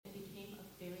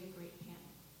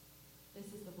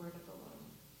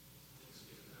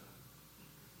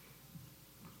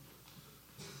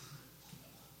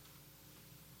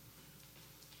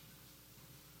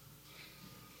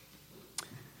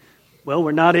Well,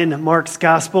 we're not in Mark's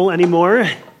gospel anymore.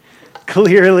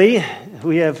 Clearly,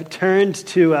 we have turned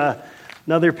to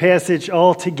another passage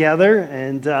altogether,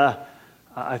 and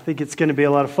I think it's going to be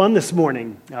a lot of fun this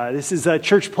morning. This is a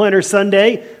Church Planter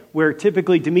Sunday, where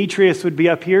typically Demetrius would be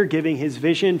up here giving his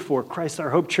vision for Christ Our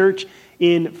Hope Church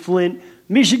in Flint,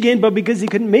 Michigan, but because he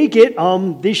couldn't make it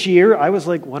this year, I was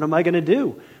like, what am I going to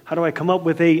do? How do I come up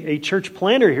with a church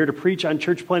planter here to preach on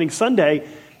Church Planting Sunday?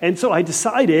 And so I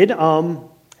decided,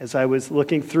 as I was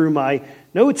looking through my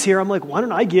notes here, I'm like, why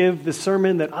don't I give the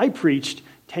sermon that I preached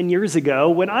 10 years ago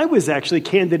when I was actually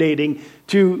candidating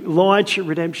to launch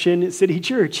Redemption City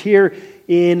Church here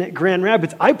in Grand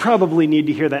Rapids. I probably need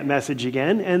to hear that message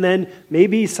again, and then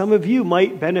maybe some of you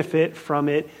might benefit from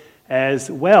it as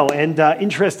well. And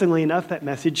interestingly enough, that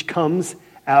message comes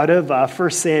out of 1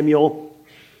 Samuel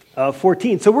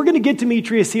 14. So we're going to get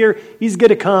Demetrius here. He's going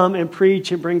to come and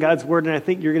preach and bring God's word, and I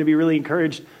think you're going to be really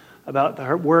encouraged about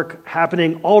the work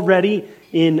happening already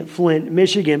in Flint,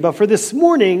 Michigan. But for this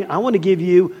morning, I want to give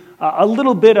you a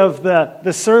little bit of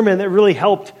the sermon that really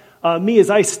helped me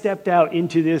as I stepped out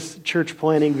into this church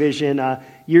planting vision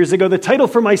years ago. The title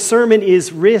for my sermon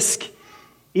is Risk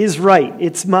is Right.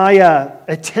 It's my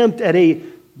attempt at a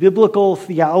biblical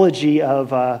theology of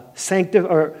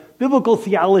biblical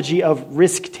theology of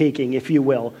risk-taking, if you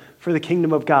will, for the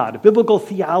kingdom of God. A biblical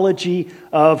theology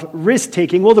of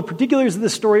risk-taking. Well, the particulars of the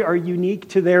story are unique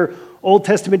to their Old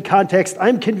Testament context.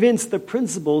 I'm convinced the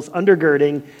principles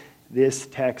undergirding this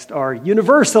text are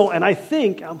universal, and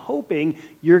I'm hoping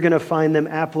you're going to find them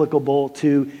applicable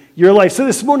to your life. So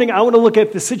this morning, I want to look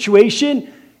at the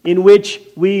situation in which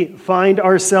we find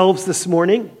ourselves this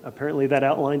morning. Apparently that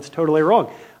outline's totally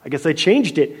wrong. I guess I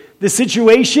changed it. The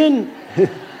situation,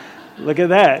 look at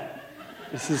that.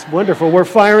 This is wonderful. We're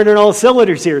firing on all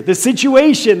cylinders here. The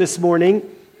situation this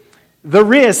morning, the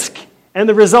risk, and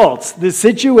the results. The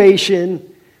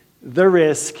situation, the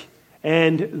risk,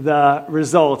 and the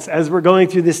results. As we're going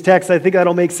through this text, I think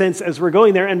that'll make sense as we're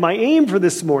going there. And my aim for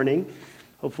this morning,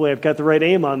 hopefully I've got the right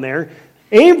aim on there,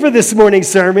 aim for this morning's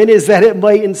sermon is that it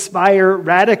might inspire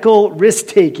radical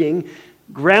risk-taking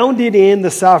grounded in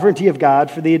the sovereignty of God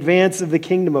for the advance of the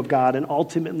kingdom of God and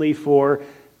ultimately for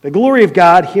the glory of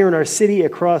God here in our city,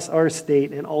 across our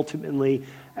state, and ultimately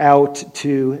out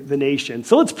to the nation.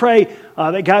 So let's pray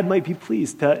that God might be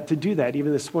pleased to do that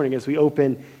even this morning as we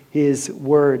open His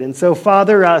Word. And so,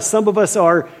 Father, some of us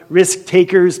are risk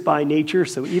takers by nature,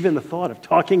 so even the thought of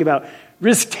talking about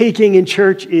risk-taking in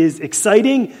church is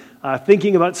exciting.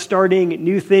 Thinking about starting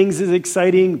new things is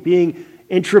exciting. Being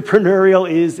entrepreneurial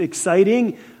is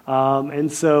exciting. And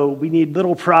so we need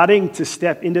little prodding to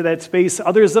step into that space.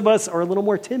 Others of us are a little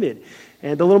more timid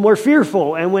and a little more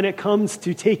fearful. And when it comes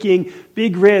to taking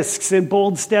big risks and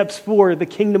bold steps for the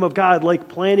kingdom of God, like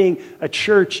planting a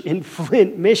church in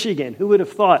Flint, Michigan, who would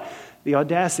have thought the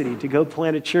audacity to go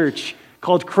plant a church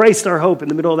called Christ Our Hope in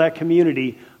the middle of that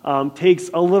community takes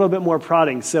a little bit more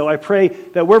prodding. So I pray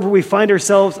that wherever we find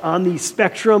ourselves on the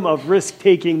spectrum of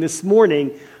risk-taking this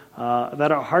morning,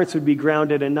 that our hearts would be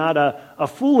grounded in not a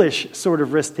foolish sort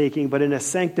of risk-taking, but in a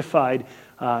sanctified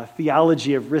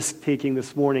theology of risk-taking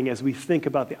this morning as we think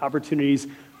about the opportunities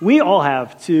we all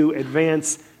have to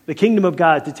advance the kingdom of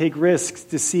God, to take risks,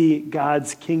 to see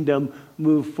God's kingdom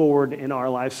move forward in our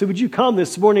lives. So would you come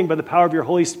this morning by the power of your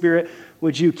Holy Spirit?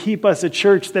 Would you keep us a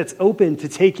church that's open to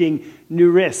taking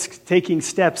new risks, taking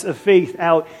steps of faith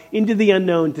out into the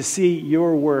unknown to see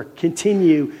your work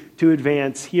continue to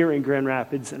advance here in Grand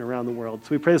Rapids and around the world.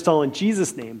 So we pray this all in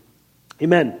Jesus' name.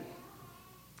 Amen.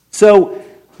 So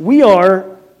we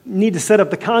need to set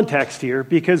up the context here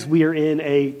because we are in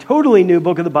a totally new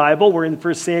book of the Bible. We're in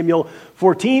 1 Samuel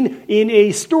 14 in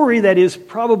a story that is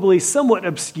probably somewhat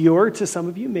obscure to some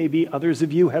of you. Maybe others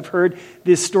of you have heard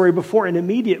this story before and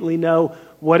immediately know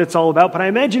what it's all about. But I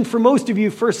imagine for most of you,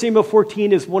 1 Samuel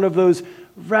 14 is one of those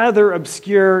rather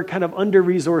obscure, kind of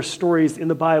under-resourced stories in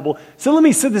the Bible. So let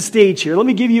me set the stage here. Let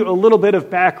me give you a little bit of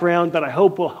background that I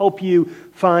hope will help you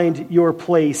find your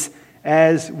place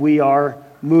as we are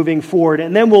moving forward.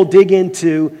 And then we'll dig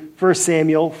into 1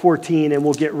 Samuel 14 and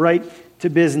we'll get right to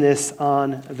business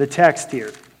on the text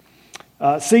here.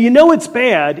 So you know it's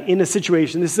bad in a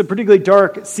situation. This is a particularly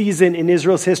dark season in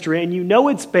Israel's history, and you know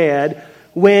it's bad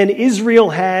when Israel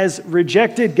has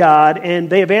rejected God and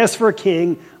they have asked for a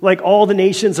king like all the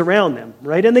nations around them,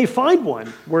 right? And they find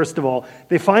one, worst of all.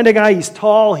 They find a guy, he's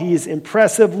tall, he's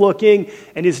impressive looking,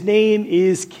 and his name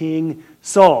is King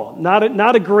Saul.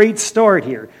 Not a great start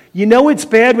here. You know it's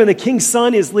bad when the king's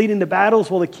son is leading the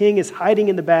battles while the king is hiding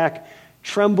in the back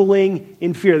trembling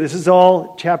in fear. This is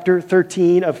all chapter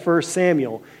 13 of 1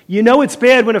 Samuel. You know it's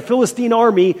bad when a Philistine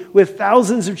army with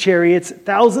thousands of chariots,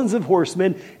 thousands of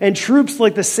horsemen, and troops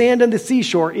like the sand on the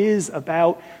seashore is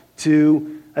about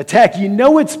to attack. You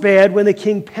know it's bad when the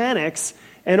king panics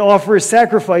and offers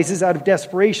sacrifices out of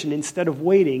desperation instead of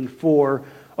waiting for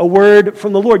a word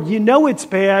from the Lord. You know it's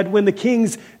bad when the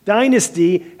king's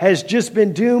dynasty has just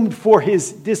been doomed for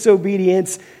his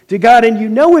disobedience to God. And you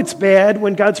know it's bad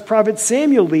when God's prophet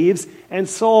Samuel leaves and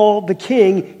Saul, the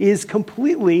king, is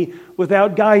completely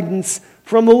without guidance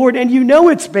from the Lord. And you know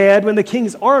it's bad when the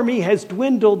king's army has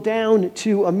dwindled down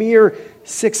to a mere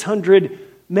 600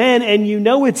 men. And you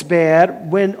know it's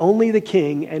bad when only the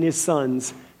king and his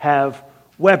sons have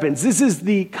weapons. This is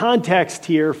the context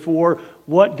here for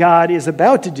what God is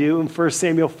about to do in 1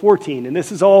 Samuel 14. And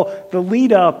this is all the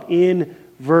lead up in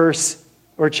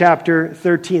chapter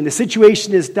 13. The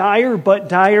situation is dire, but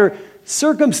dire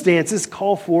circumstances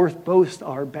call forth both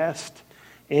our best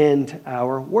and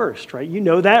our worst, right? You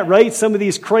know that, right? Some of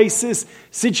these crisis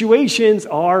situations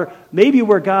are maybe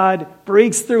where God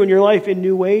breaks through in your life in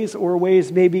new ways, or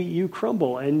ways maybe you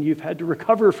crumble and you've had to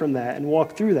recover from that and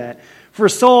walk through that. For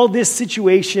Saul, this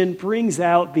situation brings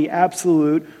out the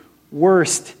absolute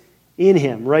worst in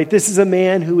him, right? This is a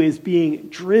man who is being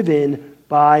driven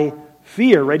by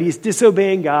fear, right? He's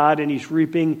disobeying God and he's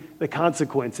reaping the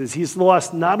consequences. He's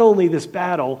lost not only this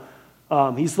battle,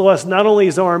 he's lost not only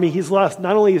his army, he's lost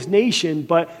not only his nation,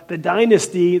 but the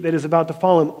dynasty that is about to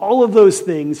follow him. All of those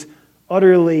things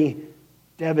utterly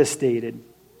devastated.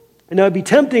 And now it'd be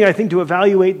tempting, I think, to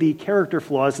evaluate the character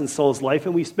flaws in Saul's life.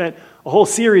 And we spent a whole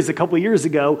series a couple of years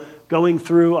ago going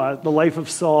through the life of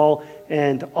Saul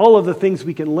and all of the things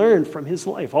we can learn from his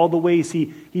life, all the ways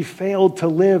he failed to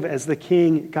live as the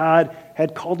king God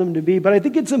had called him to be. But I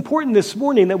think it's important this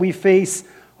morning that we face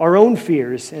our own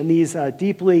fears, and these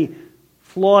deeply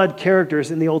flawed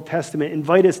characters in the Old Testament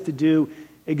invite us to do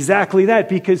exactly that,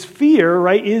 because fear,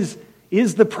 right, is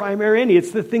the primary enemy.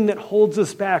 It's the thing that holds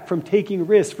us back from taking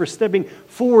risks, for stepping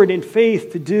forward in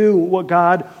faith to do what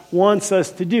God wants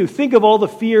us to do. Think of all the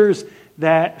fears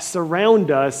that surround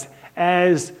us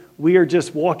as we are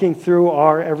just walking through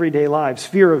our everyday lives.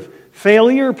 Fear of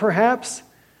failure, perhaps.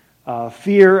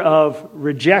 Fear of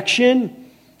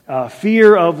rejection.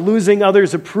 Fear of losing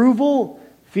others' approval.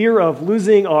 Fear of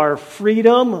losing our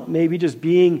freedom, maybe just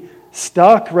being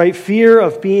stuck, right? Fear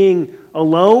of being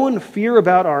alone. Fear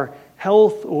about our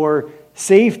health or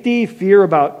safety. Fear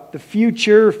about the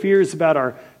future. Fears about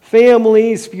our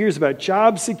families. Fears about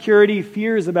job security.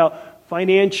 Fears about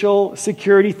financial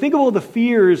security. Think of all the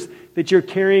fears that you're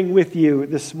carrying with you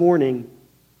this morning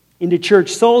into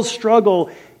church. Saul's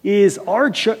struggle is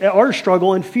our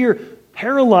struggle, and fear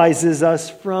paralyzes us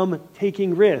from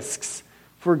taking risks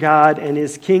for God and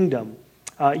his kingdom.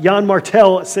 Jan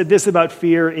Martel said this about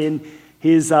fear in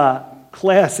his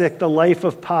classic, The Life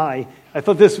of Pi. I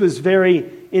thought this was very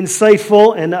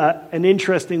insightful and an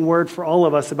interesting word for all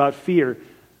of us about fear.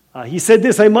 He said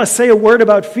this: I must say a word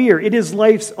about fear. It is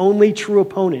life's only true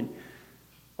opponent.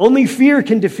 Only fear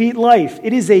can defeat life.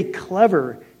 It is a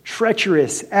clever,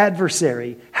 treacherous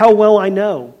adversary. How well I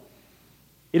know.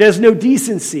 It has no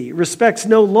decency, respects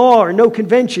no law or no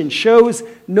convention, shows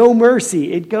no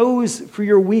mercy. It goes for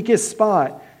your weakest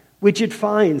spot, which it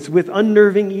finds with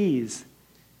unnerving ease.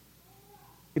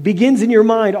 It begins in your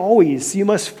mind always, so you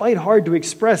must fight hard to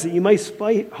express it. You must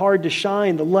fight hard to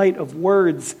shine the light of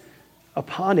words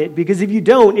upon it, because if you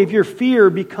don't, if your fear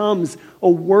becomes a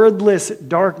wordless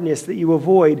darkness that you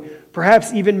avoid,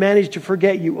 perhaps even manage to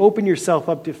forget, you open yourself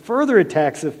up to further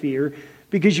attacks of fear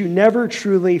because you never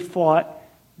truly fought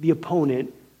the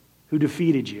opponent who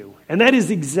defeated you. And that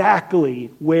is exactly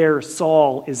where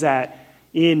Saul is at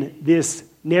in this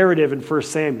narrative in 1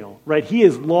 Samuel, right? He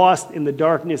is lost in the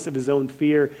darkness of his own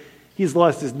fear. He's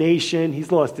lost his nation.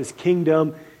 He's lost his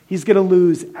kingdom. He's going to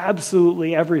lose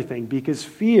absolutely everything because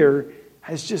fear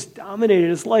has just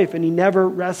dominated his life, and he never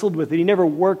wrestled with it. He never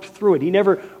worked through it. He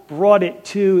never brought it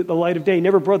to the light of day. He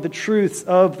never brought the truths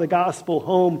of the gospel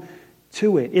home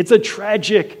to it. It's a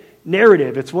tragic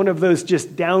narrative. It's one of those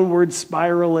just downward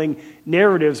spiraling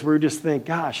narratives where you just think,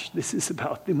 gosh, this is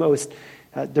about the most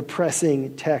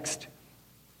depressing text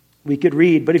we could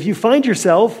read. But if you find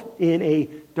yourself in a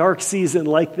dark season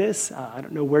like this, I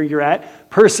don't know where you're at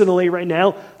personally right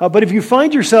now, but if you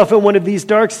find yourself in one of these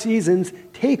dark seasons,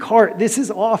 take heart. This is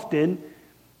often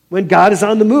when God is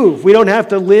on the move. We don't have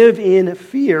to live in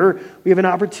fear. We have an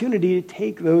opportunity to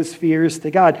take those fears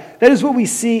to God. That is what we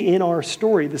see in our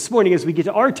story this morning as we get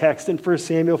to our text in 1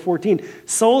 Samuel 14.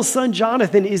 Saul's son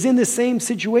Jonathan is in the same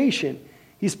situation.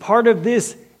 He's part of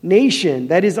this nation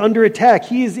that is under attack.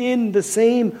 He is in the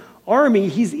same army.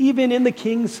 He's even in the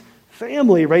king's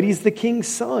family, right? He's the king's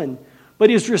son. But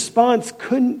his response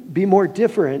couldn't be more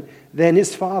different than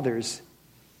his father's.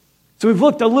 So we've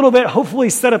looked a little bit, hopefully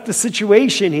set up the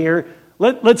situation here.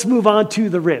 Let's move on to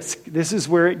the risk. This is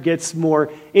where it gets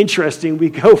more interesting. We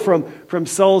go from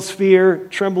Saul's fear,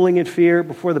 trembling in fear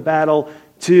before the battle,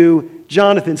 to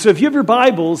Jonathan. So if you have your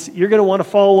Bibles, you're going to want to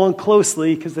follow along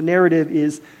closely because the narrative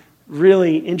is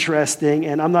really interesting,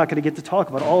 and I'm not going to get to talk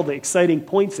about all the exciting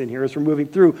points in here as we're moving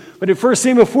through. But in 1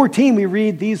 Samuel 14, we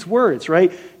read these words,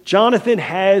 right? Jonathan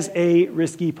has a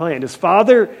risky plan. His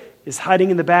father is hiding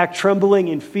in the back, trembling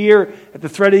in fear at the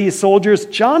threat of these soldiers.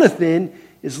 Jonathan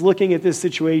is looking at this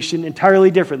situation entirely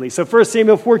differently. So 1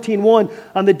 Samuel 14:1,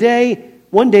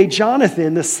 one day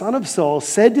Jonathan, the son of Saul,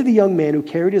 said to the young man who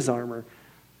carried his armor,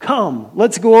 "Come,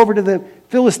 let's go over to the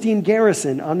Philistine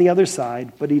garrison on the other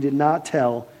side." But he did not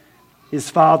tell his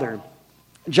father.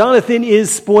 Jonathan is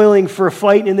spoiling for a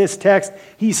fight in this text.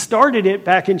 He started it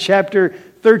back in chapter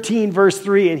 13, verse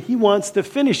 3, and he wants to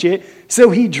finish it. So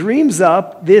he dreams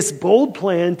up this bold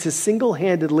plan to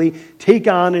single-handedly take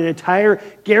on an entire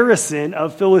garrison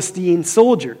of Philistine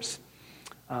soldiers.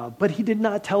 But he did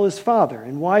not tell his father.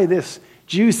 And why this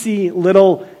juicy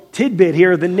little tidbit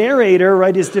here? The narrator,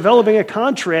 right, is developing a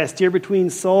contrast here between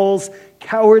Saul's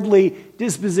cowardly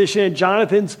disposition and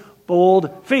Jonathan's bold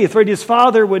faith, right? His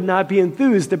father would not be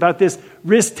enthused about this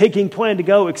risk-taking plan to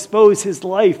go expose his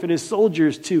life and his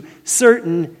soldiers to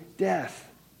certain death.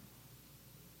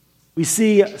 We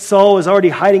see Saul is already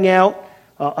hiding out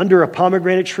under a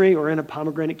pomegranate tree or in a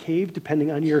pomegranate cave, depending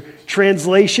on your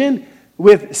translation,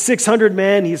 with 600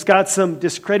 men. He's got some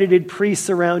discredited priests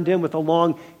around him with a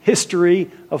long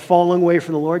history of falling away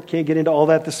from the Lord. Can't get into all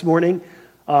that this morning.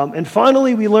 And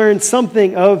finally, we learn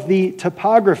something of the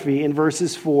topography in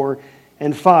verses 4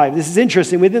 and 5. This is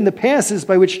interesting. Within the passes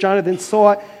by which Jonathan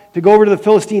sought to go over to the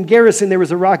Philistine garrison, there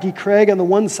was a rocky crag on the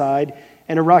one side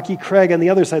and a rocky crag on the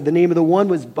other side. The name of the one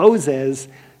was Bozez,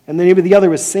 and the name of the other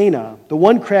was Senah. The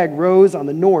one crag rose on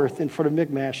the north in front of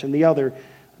Michmash, and the other,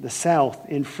 the south,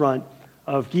 in front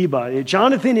of Geba.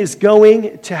 Jonathan is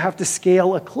going to have to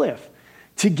scale a cliff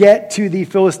to get to the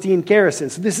Philistine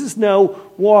garrison. So this is no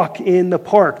walk in the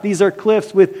park. These are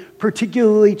cliffs with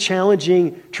particularly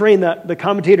challenging terrain. The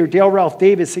commentator Dale Ralph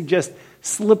Davis suggests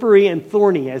slippery and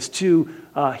thorny as two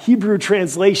Hebrew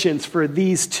translations for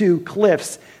these two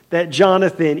cliffs that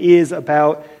Jonathan is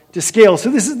about to scale.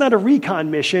 So this is not a recon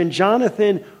mission.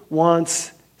 Jonathan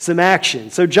wants some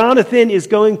action. So Jonathan is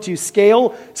going to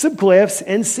scale some cliffs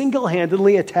and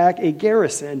single-handedly attack a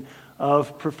garrison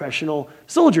of professional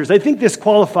soldiers. I think this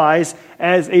qualifies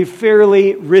as a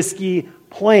fairly risky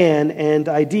plan and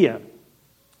idea.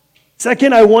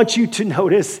 Second, I want you to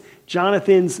notice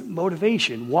Jonathan's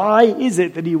motivation. Why is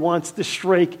it that he wants to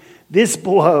strike this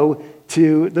blow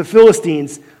to the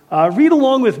Philistines? Read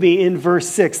along with me in verse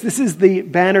 6. This is the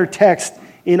banner text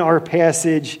in our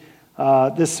passage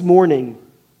this morning.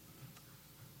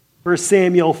 1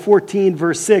 Samuel 14,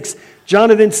 verse 6.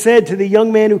 Jonathan said to the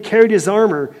young man who carried his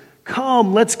armor,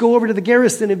 "Come, let's go over to the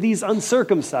garrison of these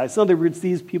uncircumcised." In other words,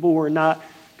 these people were not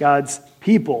God's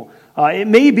people. It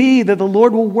may be that the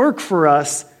Lord will work for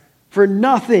us, for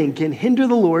nothing can hinder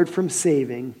the Lord from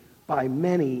saving by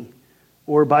many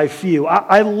or by few.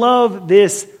 I love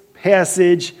this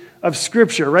passage of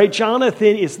Scripture, right?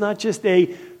 Jonathan is not just a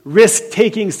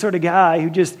risk-taking sort of guy who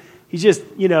loves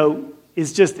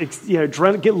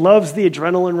the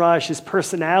adrenaline rush. His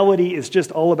personality is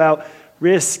just all about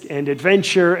risk and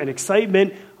adventure and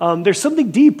excitement. There's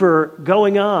something deeper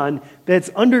going on that's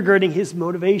undergirding his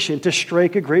motivation to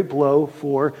strike a great blow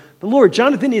for the Lord.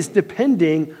 Jonathan is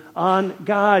depending on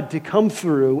God to come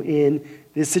through in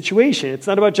this situation. It's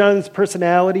not about Jonathan's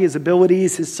personality, his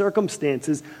abilities, his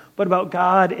circumstances, but about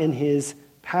God and his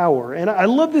power. And I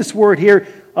love this word here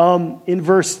also in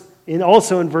verse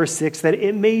 6, that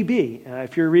it may be.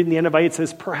 If you're reading the NIV, it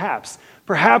says perhaps.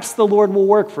 Perhaps the Lord will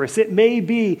work for us. It may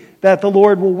be that the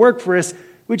Lord will work for us,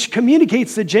 which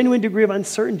communicates the genuine degree of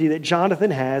uncertainty that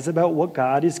Jonathan has about what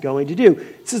God is going to do.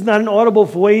 This is not an audible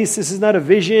voice. This is not a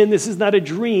vision. This is not a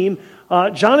dream.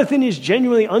 Jonathan is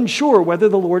genuinely unsure whether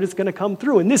the Lord is going to come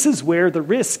through. And this is where the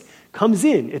risk comes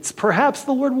in. It's perhaps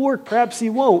the Lord will work, perhaps he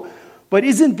won't. But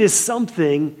isn't this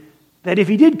something that if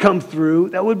he did come through,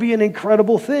 that would be an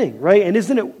incredible thing, right? And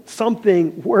isn't it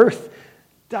something worth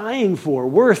dying for,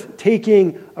 worth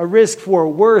taking a risk for,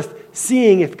 worth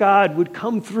seeing if God would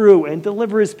come through and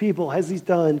deliver his people as he's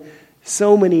done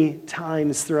so many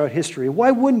times throughout history?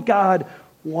 Why wouldn't God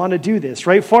want to do this,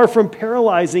 right? Far from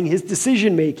paralyzing his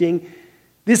decision-making,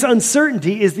 this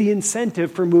uncertainty is the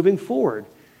incentive for moving forward.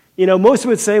 Most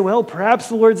would say, well, perhaps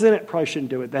the Lord's in it. Probably shouldn't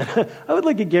do it then. I would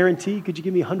like a guarantee. Could you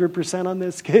give me 100% on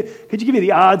this? Could you give me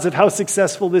the odds of how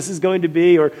successful this is going to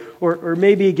be? Or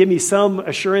maybe give me some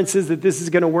assurances that this is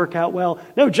going to work out well?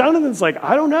 No, Jonathan's like,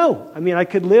 I don't know. I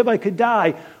could live, I could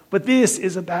die. But this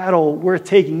is a battle worth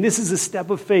taking. This is a step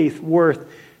of faith worth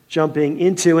jumping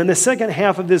into. And the second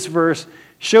half of this verse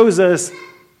shows us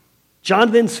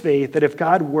Jonathan's faith that if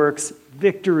God works,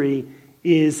 victory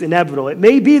is inevitable. It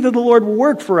may be that the Lord will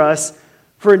work for us,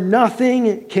 for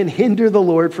nothing can hinder the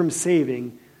Lord from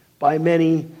saving by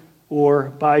many or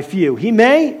by few. He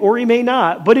may or he may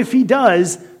not, but if he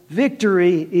does,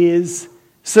 victory is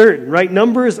certain, right?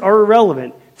 Numbers are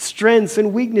irrelevant. Strengths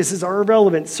and weaknesses are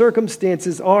irrelevant.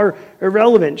 Circumstances are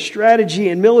irrelevant. Strategy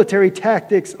and military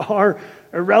tactics are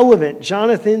irrelevant.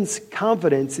 Jonathan's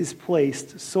confidence is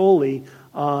placed solely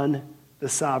on the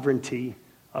sovereignty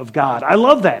of God. I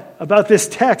love that about this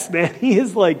text, man. He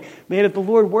is like, man, if the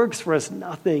Lord works for us,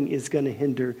 nothing is going to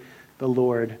hinder the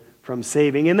Lord from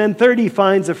saving. And then third, he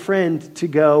finds a friend to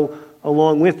go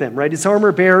along with him, right? His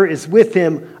armor bearer is with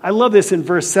him. I love this in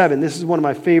verse 7. This is one of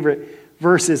my favorite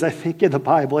verses, I think, in the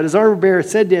Bible. And his armor bearer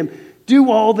said to him,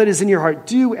 do all that is in your heart.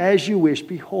 Do as you wish.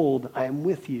 Behold, I am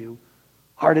with you,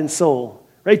 heart and soul.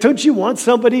 Right? Don't you want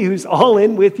somebody who's all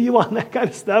in with you on that kind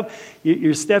of stuff?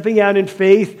 You're stepping out in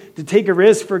faith to take a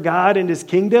risk for God and his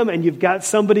kingdom, and you've got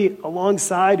somebody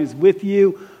alongside who's with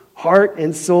you, heart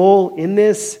and soul in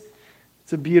this.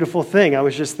 It's a beautiful thing. I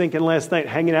was just thinking last night,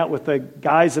 hanging out with the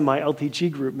guys in my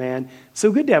LTG group, man.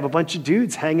 So good to have a bunch of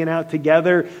dudes hanging out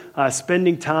together,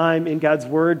 spending time in God's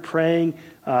word, praying,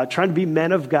 trying to be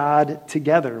men of God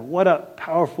together. What a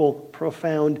powerful,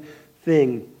 profound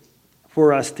thing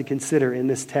for us to consider in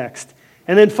this text.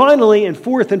 And then finally, and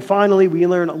fourth and finally, we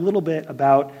learn a little bit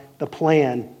about the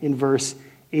plan in verse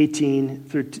 8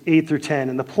 through 10.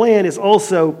 And the plan is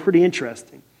also pretty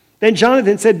interesting. Then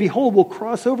Jonathan said, behold, we'll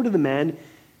cross over to the men,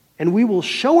 and we will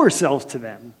show ourselves to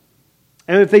them.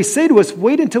 And if they say to us,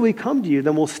 wait until we come to you,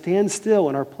 then we'll stand still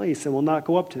in our place and will not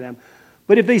go up to them.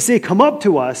 But if they say, come up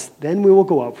to us, then we will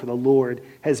go up, for the Lord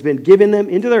has been given them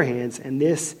into their hands, and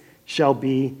this shall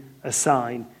be a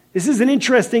sign. This is an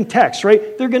interesting text,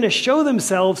 right? They're going to show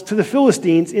themselves to the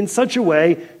Philistines in such a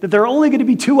way that there are only going to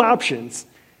be two options,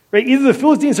 right? Either the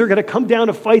Philistines are going to come down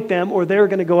to fight them, or they're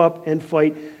going to go up and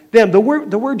fight them. The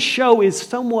word show is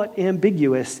somewhat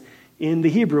ambiguous in the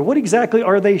Hebrew. What exactly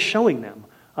are they showing them?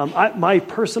 My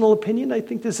personal opinion, I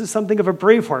think this is something of a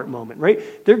Braveheart moment,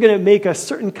 right? They're going to make a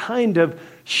certain kind of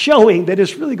showing that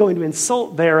is really going to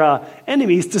insult their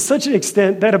enemies to such an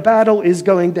extent that a battle is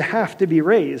going to have to be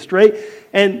raised, right?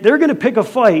 And they're going to pick a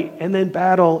fight, and then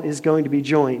battle is going to be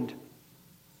joined.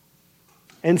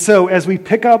 And so as we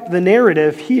pick up the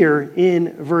narrative here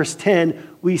in verse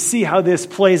 10, we see how this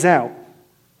plays out.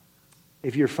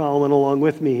 If you're following along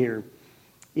with me here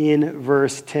in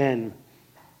verse 10.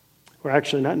 Or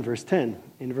actually not in verse 10,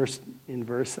 in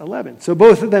verse 11. So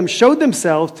both of them showed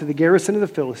themselves to the garrison of the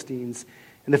Philistines.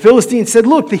 And the Philistines said,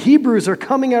 look, the Hebrews are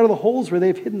coming out of the holes where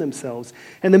they've hidden themselves.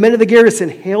 And the men of the garrison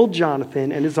hailed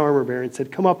Jonathan and his armor bearer and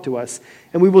said, come up to us,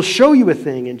 and we will show you a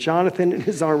thing. And Jonathan and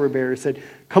his armor bearer said,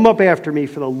 come up after me,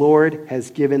 for the Lord has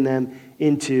given them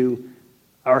into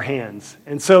our hands.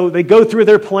 And so they go through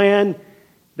their plan.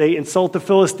 They insult the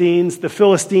Philistines. The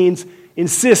Philistines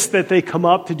insist that they come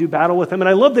up to do battle with them. And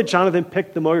I love that Jonathan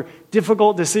picked the more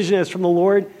difficult decision as from the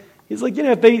Lord. He's like,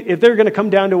 if they're going to come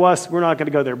down to us, we're not going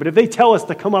to go there. But if they tell us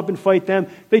to come up and fight them,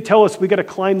 they tell us we got to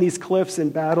climb these cliffs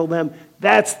and battle them,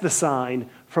 that's the sign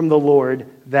from the Lord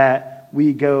that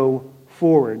we go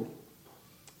forward.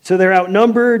 So they're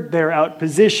outnumbered, they're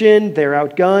outpositioned, they're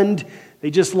outgunned. They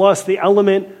just lost the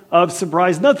element of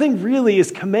surprise. Nothing really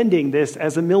is commending this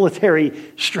as a military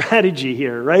strategy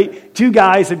here, right? Two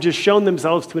guys have just shown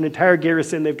themselves to an entire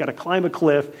garrison. They've got to climb a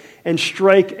cliff and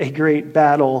strike a great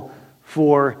battle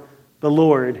for the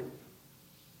Lord.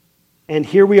 And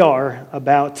here we are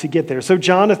about to get there. So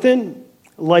Jonathan,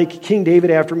 like King David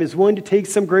after him, is willing to take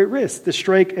some great risks to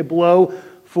strike a blow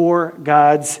for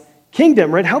God's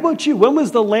kingdom, right? How about you? When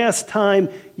was the last time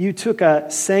you took a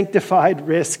sanctified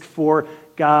risk for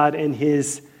God and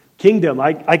his kingdom?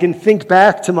 I can think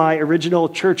back to my original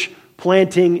church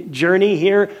planting journey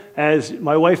here as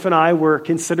my wife and I were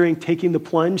considering taking the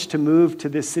plunge to move to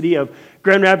this city of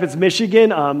Grand Rapids, Michigan,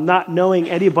 not knowing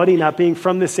anybody, not being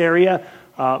from this area.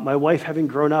 My wife having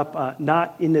grown up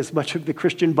not in as much of the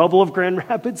Christian bubble of Grand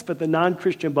Rapids, but the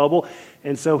non-Christian bubble.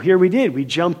 And so here we did. We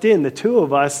jumped in, the two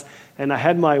of us, and I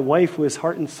had my wife who was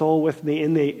heart and soul with me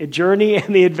in the journey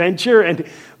and the adventure, and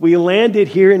we landed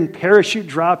here and parachute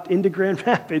dropped into Grand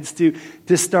Rapids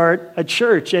to start a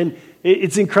church. And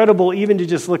it's incredible even to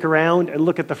just look around and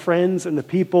look at the friends and the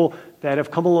people that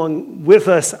have come along with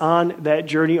us on that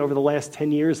journey over the last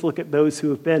 10 years. Look at those who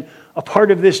have been a part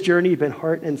of this journey, been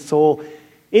heart and soul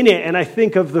in it. And I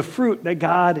think of the fruit that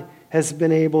God has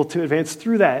been able to advance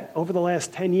through that over the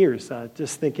last 10 years.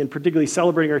 Just thinking, particularly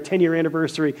celebrating our 10-year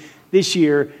anniversary this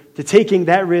year, to taking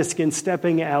that risk and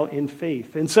stepping out in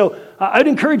faith. And so I'd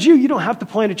encourage you don't have to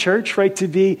plant a church, right, to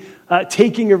be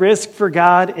taking a risk for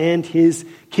God and his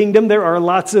kingdom. There are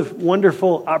lots of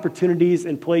wonderful opportunities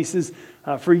and places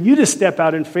for you to step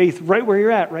out in faith right where you're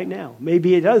at right now.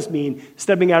 Maybe it does mean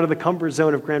stepping out of the comfort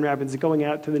zone of Grand Rapids and going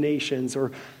out to the nations,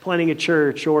 or planting a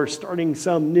church, or starting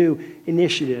some new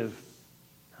initiative.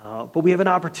 But we have an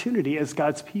opportunity as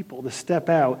God's people to step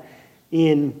out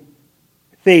in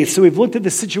faith. So we've looked at the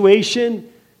situation,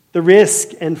 the risk,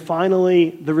 and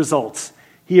finally the results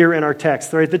here in our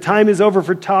text. All right, the time is over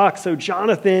for talk, so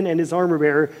Jonathan and his armor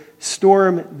bearer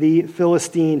storm the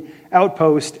Philistine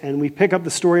outpost, and we pick up the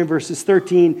story in verses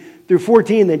 13 through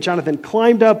 14. Then Jonathan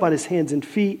climbed up on his hands and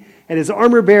feet, and his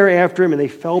armor bearer after him, and they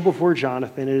fell before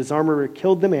Jonathan, and his armor bearer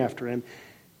killed them after him.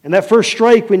 And that first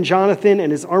strike when Jonathan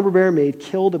and his armor bearer made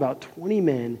killed about 20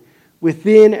 men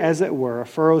within, as it were, a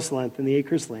furrow's length in the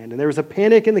acre's land. And there was a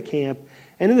panic in the camp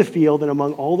and in the field and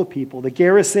among all the people. The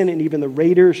garrison and even the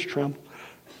raiders trembled.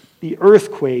 The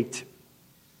earth quaked,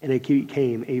 and it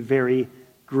became a very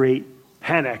great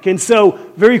panic. And so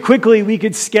very quickly we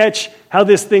could sketch how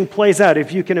this thing plays out.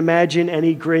 If you can imagine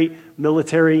any great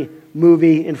military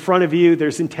movie in front of you,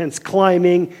 there's intense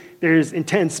climbing, there's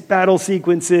intense battle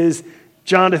sequences.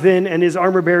 Jonathan and his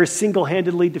armor bearers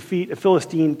single-handedly defeat a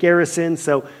Philistine garrison,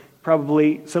 so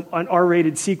probably an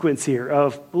R-rated sequence here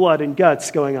of blood and guts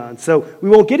going on. So we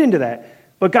won't get into that.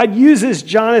 But God uses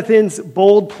Jonathan's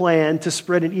bold plan to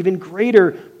spread an even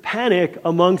greater panic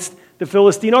amongst the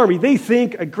Philistine army. They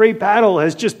think a great battle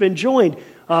has just been joined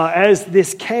as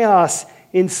this chaos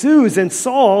ensues. And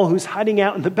Saul, who's hiding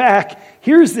out in the back,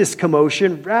 hears this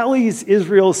commotion, rallies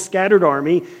Israel's scattered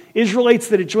army. Israelites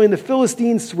that had joined the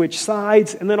Philistines switch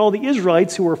sides, and then all the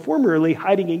Israelites who were formerly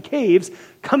hiding in caves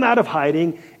come out of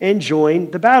hiding and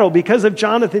join the battle. Because of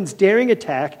Jonathan's daring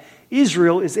attack,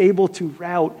 Israel is able to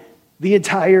rout the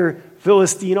entire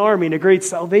Philistine army, and a great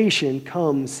salvation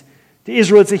comes to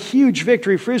Israel. It's a huge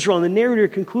victory for Israel, and the narrator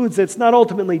concludes that it's not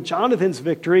ultimately Jonathan's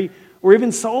victory or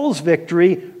even Saul's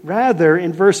victory. Rather,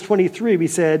 in verse 23, we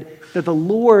said that the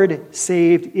Lord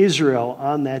saved Israel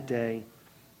on that day.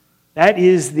 That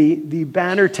is the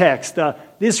banner text.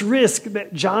 This risk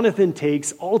that Jonathan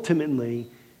takes ultimately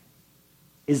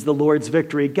is the Lord's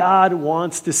victory. God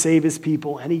wants to save his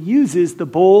people, and he uses the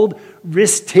bold,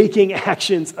 risk-taking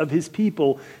actions of his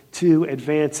people to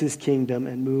advance his kingdom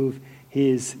and move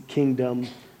his kingdom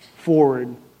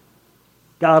forward.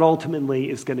 God ultimately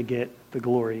is going to get the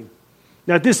glory.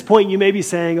 Now, at this point, you may be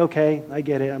saying, okay, I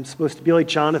get it. I'm supposed to be like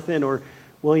Jonathan or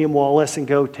William Wallace and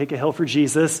go take a hill for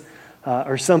Jesus.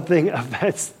 Or something of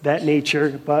that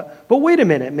nature. But wait a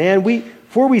minute, man.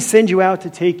 Before we send you out to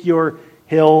take your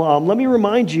hill, let me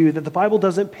remind you that the Bible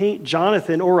doesn't paint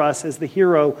Jonathan or us as the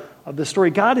hero of the story.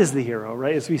 God is the hero,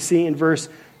 right? As we see in verse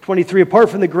 23,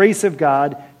 apart from the grace of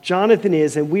God, Jonathan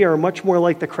is, and we are much more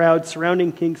like the crowd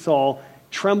surrounding King Saul,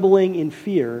 trembling in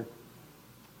fear,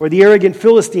 or the arrogant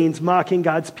Philistines mocking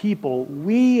God's people.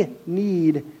 We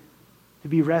need to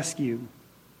be rescued.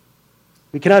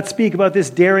 We cannot speak about this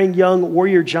daring young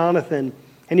warrior Jonathan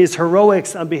and his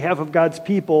heroics on behalf of God's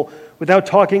people without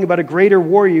talking about a greater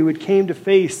warrior who came to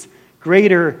face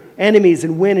greater enemies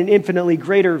and win an infinitely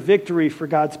greater victory for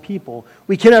God's people.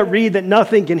 We cannot read that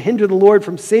nothing can hinder the Lord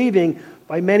from saving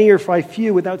by many or by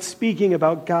few without speaking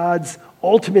about God's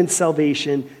ultimate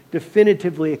salvation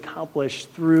definitively accomplished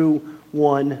through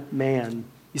one man.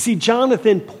 You see,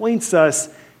 Jonathan points us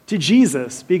to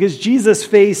Jesus because Jesus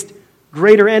faced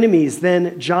greater enemies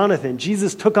than Jonathan.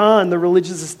 Jesus took on the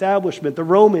religious establishment, the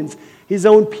Romans. His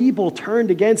own people turned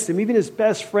against him. Even his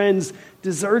best friends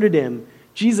deserted him.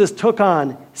 Jesus took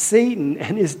on Satan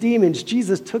and his demons.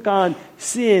 Jesus took on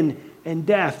sin and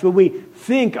death. When we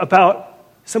think about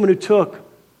someone who took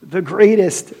the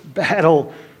greatest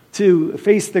battle to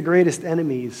face the greatest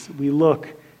enemies, we look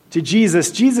to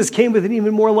Jesus. Jesus came with an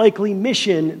even more likely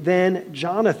mission than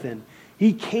Jonathan.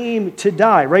 He came to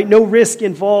die, right? No risk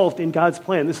involved in God's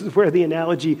plan. This is where the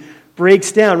analogy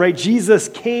breaks down, right? Jesus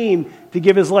came to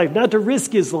give his life, not to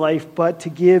risk his life, but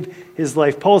to give his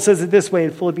life. Paul says it this way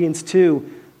in Philippians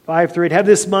 2:5-8, have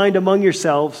this mind among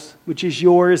yourselves, which is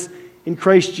yours in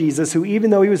Christ Jesus, who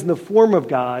even though he was in the form of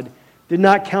God, did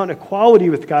not count equality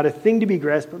with God a thing to be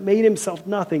grasped, but made himself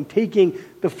nothing, taking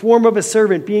the form of a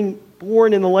servant, being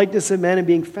born in the likeness of men and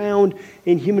being found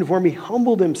in human form. He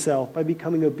humbled himself by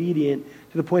becoming obedient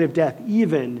to the point of death,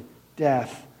 even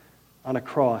death on a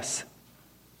cross.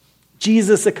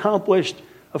 Jesus accomplished,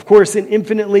 of course, an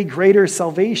infinitely greater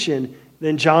salvation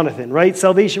than Jonathan, right?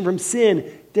 Salvation from sin,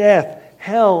 death,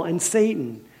 hell, and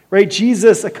Satan. Right?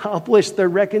 Jesus accomplished the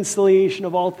reconciliation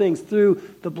of all things through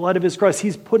the blood of his cross.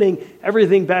 He's putting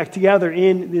everything back together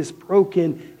in this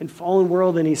broken and fallen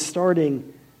world, and he's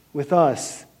starting with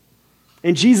us.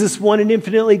 And Jesus won an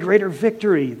infinitely greater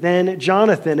victory than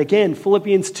Jonathan. Again,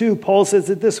 Philippians 2, Paul says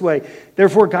it this way,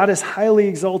 "Therefore God has highly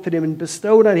exalted him and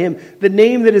bestowed on him the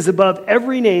name that is above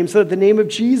every name, so that the name of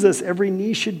Jesus every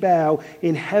knee should bow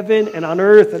in heaven and on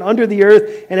earth and under the earth,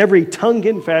 and every tongue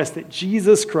confess that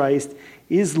Jesus Christ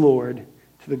is Lord,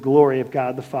 to the glory of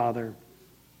God the Father."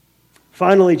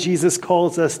 Finally, Jesus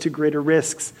calls us to greater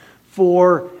risks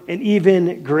for an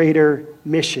even greater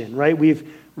mission, right? We've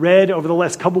read over the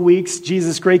last couple weeks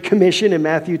Jesus' great commission in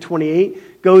Matthew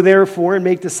 28. "Go therefore and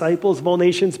make disciples of all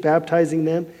nations, baptizing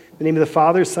them in the name of the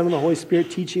Father, Son, and the Holy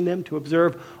Spirit, teaching them to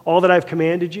observe all that I've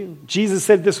commanded you." Jesus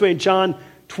said it this way in John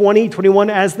 20:21,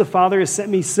 "As the Father has sent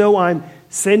me, so I'm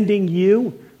sending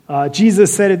you."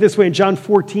 Jesus said it this way in John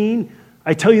 14,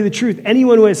 "I tell you the truth,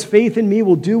 anyone who has faith in me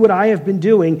will do what I have been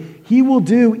doing. He will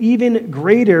do even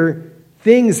greater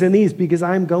things than these, because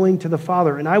I am going to the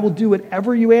Father. And I will do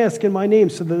whatever you ask in my name,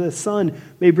 so that the Son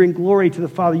may bring glory to the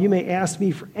Father. You may ask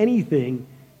me for anything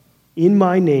in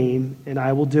my name, and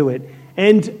I will do it."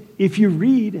 And if you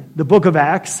read the book of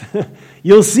Acts,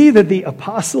 you'll see that the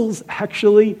apostles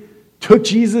actually took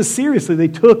Jesus seriously. They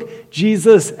took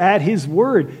Jesus at his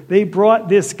word. They brought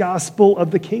this gospel of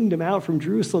the kingdom out from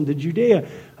Jerusalem to Judea,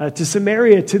 to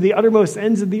Samaria, to the uttermost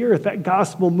ends of the earth. That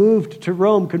gospel moved to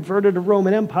Rome, converted a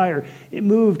Roman Empire. It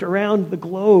moved around the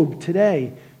globe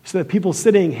today, so that people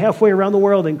sitting halfway around the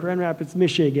world in Grand Rapids,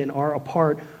 Michigan, are a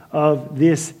part of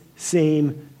this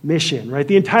same mission, right?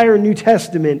 The entire New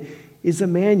Testament is a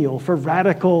manual for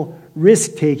radical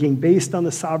risk-taking based on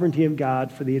the sovereignty of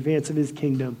God for the advance of his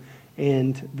kingdom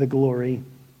and the glory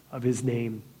of his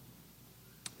name.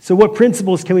 So what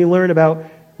principles can we learn about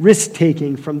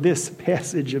risk-taking from this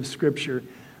passage of Scripture?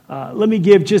 Let me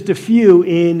give just a few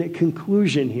in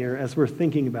conclusion here as we're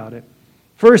thinking about it.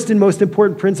 First and most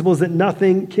important principle is that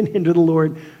nothing can hinder the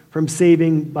Lord from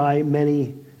saving by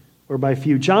many or by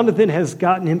few. Jonathan has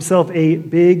gotten himself a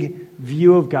big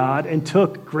view of God and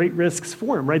took great risks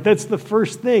for him, right? That's the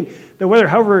first thing. That whether,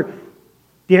 however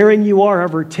daring you are,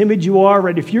 however timid you are,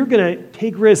 right? If you're going to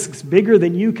take risks bigger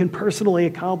than you can personally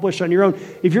accomplish on your own,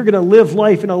 if you're going to live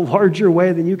life in a larger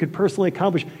way than you could personally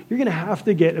accomplish, you're going to have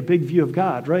to get a big view of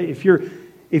God, right? If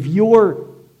your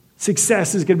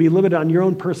success is going to be limited on your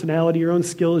own personality, your own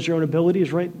skills, your own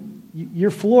abilities, right?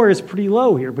 Your floor is pretty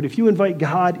low here. But if you invite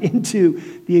God into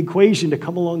the equation to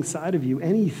come alongside of you,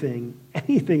 anything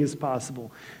is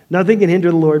possible. Nothing can hinder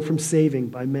the Lord from saving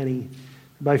by many.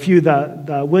 By few,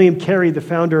 the William Carey, the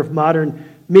founder of modern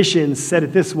missions, said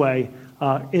it this way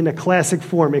in a classic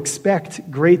form: expect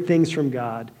great things from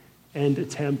God and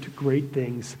attempt great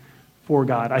things for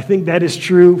God. I think that is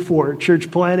true for church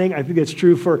planning. I think that's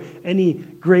true for any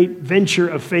great venture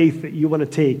of faith that you want to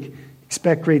take.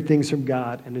 Expect great things from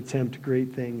God and attempt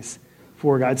great things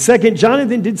for God. Second,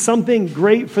 Jonathan did something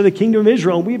great for the kingdom of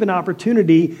Israel, and we have an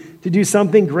opportunity to do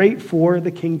something great for the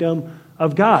kingdom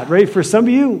of God, right? For some of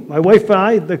you, my wife and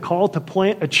I, the call to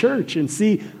plant a church and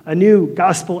see a new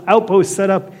gospel outpost set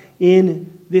up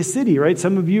in this city, right?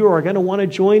 Some of you are going to want to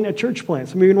join a church plant.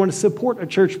 Some of you are going to want to support a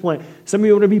church plant. Some of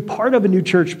you want to be part of a new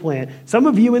church plant. Some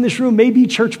of you in this room may be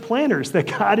church planters that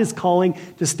God is calling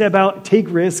to step out, take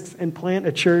risks, and plant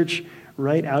a church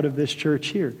right out of this church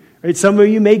here, right? Some of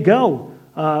you may go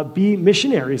be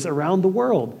missionaries around the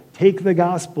world, take the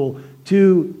gospel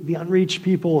to the unreached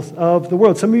peoples of the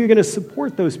world. Some of you are going to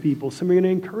support those people. Some of you are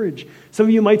going to encourage. Some of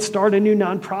you might start a new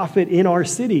nonprofit in our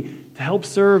city to help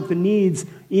serve the needs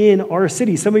in our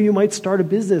city. Some of you might start a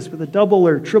business with a double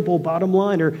or triple bottom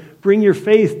line, or bring your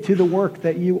faith to the work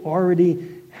that you already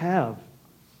have.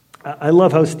 I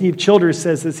love how Steve Childers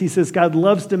says this. He says, God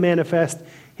loves to manifest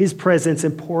his presence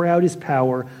and pour out his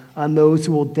power on those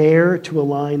who will dare to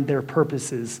align their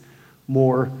purposes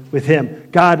more with him.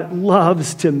 God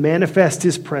loves to manifest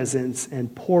his presence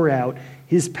and pour out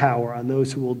his power on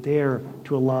those who will dare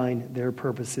to align their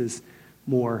purposes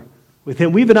more with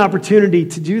him. We have an opportunity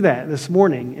to do that this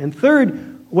morning. And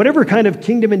third, whatever kind of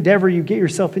kingdom endeavor you get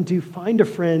yourself into, find a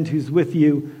friend who's with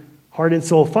you heart and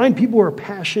soul. Find people who are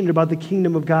passionate about the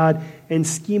kingdom of God and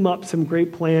scheme up some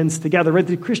great plans together. Right?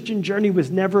 The Christian journey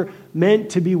was never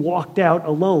meant to be walked out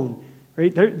alone.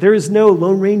 Right? There is no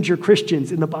Lone Ranger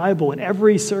Christians in the Bible. In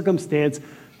every circumstance,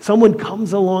 someone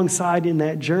comes alongside in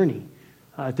that journey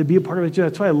to be a part of it.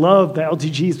 That's why I love the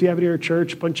LTGs we have at our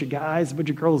church, a bunch of guys, a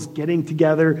bunch of girls getting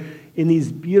together in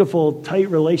these beautiful, tight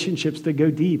relationships that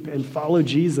go deep and follow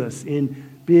Jesus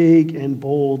in big and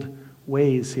bold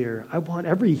ways here. I want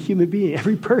every human being,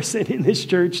 every person in this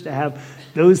church to have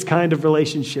those kind of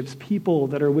relationships, people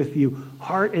that are with you,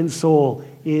 heart and soul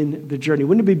in the journey.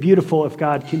 Wouldn't it be beautiful if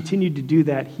God continued to do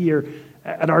that here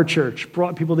at our church,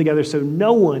 brought people together so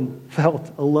no one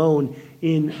felt alone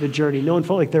in the journey. No one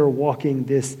felt like they were walking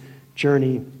this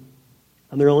journey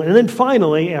on their own. And then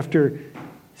finally, after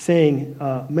saying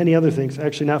many other things,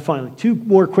 actually not finally, two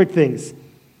more quick things.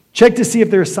 Check to see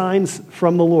if there are signs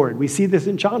from the Lord. We see this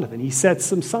in Jonathan. He sets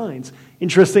some signs.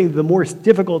 Interesting, the more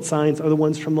difficult signs are the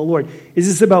ones from the Lord. Is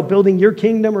this about building your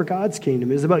kingdom or God's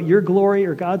kingdom? Is it about your glory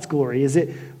or God's glory? Is it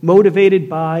motivated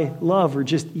by love or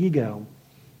just ego?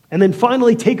 And then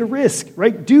finally, take a risk,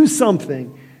 right? Do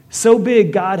something so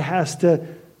big God has to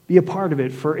be a part of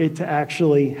it for it to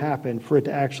actually happen, for it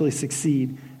to actually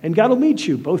succeed. And God will meet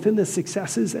you both in the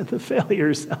successes and the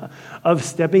failures of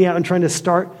stepping out and trying to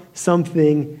start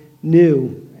something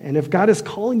new. And if God is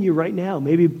calling you right now,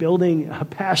 maybe building a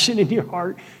passion in your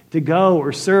heart to go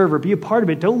or serve or be a part of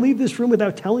it, don't leave this room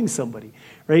without telling somebody,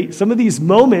 right? Some of these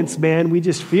moments, man, we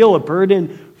just feel a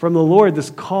burden from the Lord, this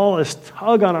call, this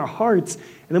tug on our hearts,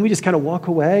 and then we just kind of walk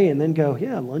away and then go,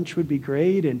 yeah, lunch would be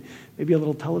great and maybe a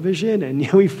little television.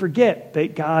 And we forget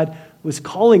that God was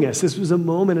calling us. This was a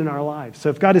moment in our lives. So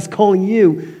if God is calling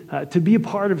you to be a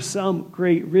part of some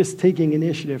great risk-taking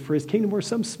initiative for his kingdom or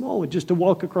some small one, just to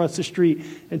walk across the street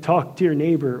and talk to your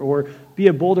neighbor or be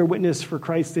a bolder witness for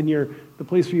Christ in the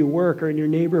place where you work or in your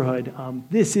neighborhood,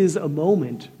 this is a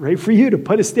moment, right, for you to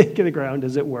put a stake in the ground,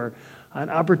 as it were, an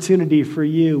opportunity for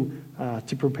you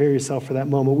to prepare yourself for that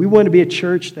moment. We want to be a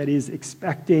church that is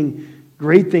expecting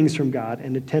great things from God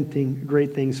and attempting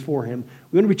great things for him.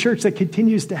 We want to be a church that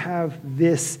continues to have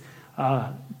this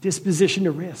disposition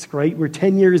to risk, right? We're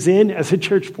 10 years in as a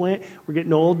church plant. We're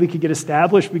getting old. We could get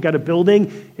established. We got a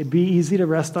building. It'd be easy to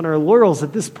rest on our laurels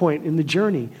at this point in the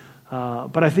journey.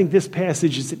 But I think this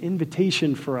passage is an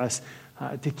invitation for us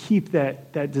to keep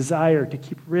that desire, to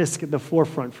keep risk at the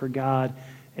forefront for God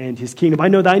and his kingdom. I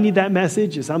know that I need that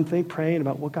message as I'm praying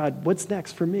about, what's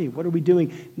next for me? What are we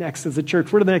doing next as a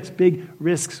church? What are the next big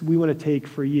risks we want to take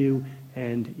for you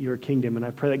and your kingdom? And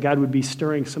I pray that God would be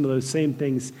stirring some of those same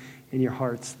things in your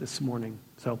hearts this morning.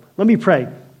 So let me pray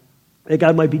that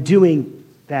God might be doing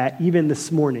that even this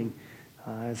morning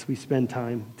as we spend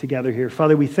time together here.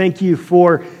 Father, we thank you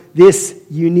for this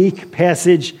unique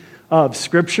passage of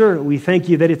Scripture. We thank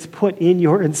you that it's put in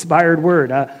your inspired word,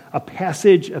 a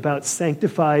passage about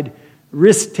sanctified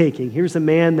risk-taking. Here's a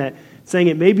man that saying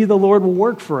it, maybe the Lord will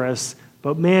work for us,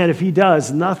 but man, if he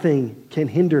does, nothing can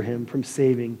hinder him from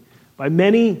saving, by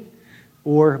many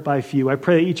or by few. I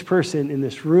pray that each person in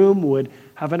this room would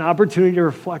have an opportunity to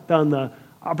reflect on the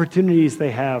opportunities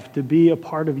they have to be a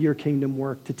part of your kingdom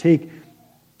work, to take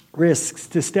risks,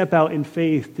 to step out in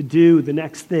faith, to do the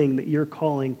next thing that you're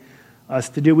calling us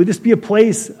to do. Would this be a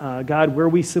place, God, where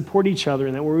we support each other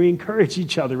and that where we encourage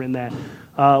each other in that,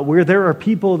 where there are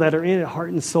people that are in it heart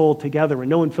and soul together, where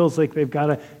no one feels like they've got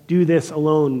to do this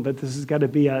alone, but this has got to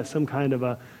be some kind of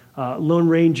a Lone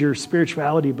Ranger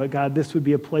spirituality. But God, this would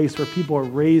be a place where people are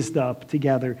raised up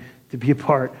together to be a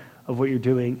part of what you're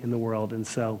doing in the world. And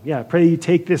so, I pray that you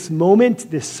take this moment,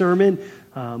 this sermon,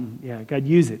 God,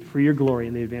 use it for your glory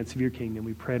in the advance of your kingdom.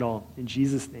 We pray it all in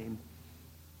Jesus' name.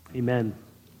 Amen.